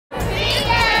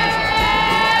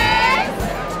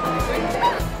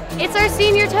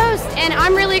senior toast, and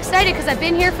I'm really excited because I've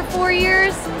been here for 4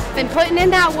 years, been putting in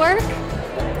that work,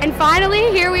 and finally,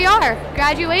 here we are.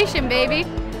 Graduation, baby. Go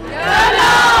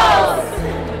Noles!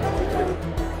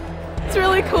 It's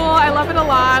really cool. I love it a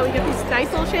lot. We get these nice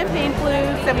little champagne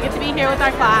flutes, and we get to be here with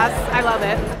our class. I love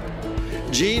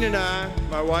it. Jean and I,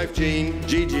 my wife Jean,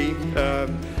 Gigi,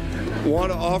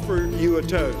 want to offer you a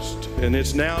toast, and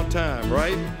it's now time,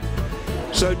 right?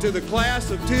 So to the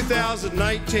class of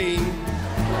 2019,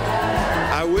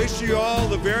 I wish you all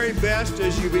the very best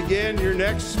as you begin your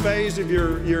next phase of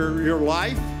your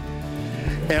life.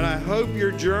 And I hope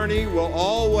your journey will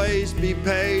always be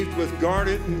paved with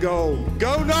garnet and gold.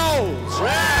 Go Noles!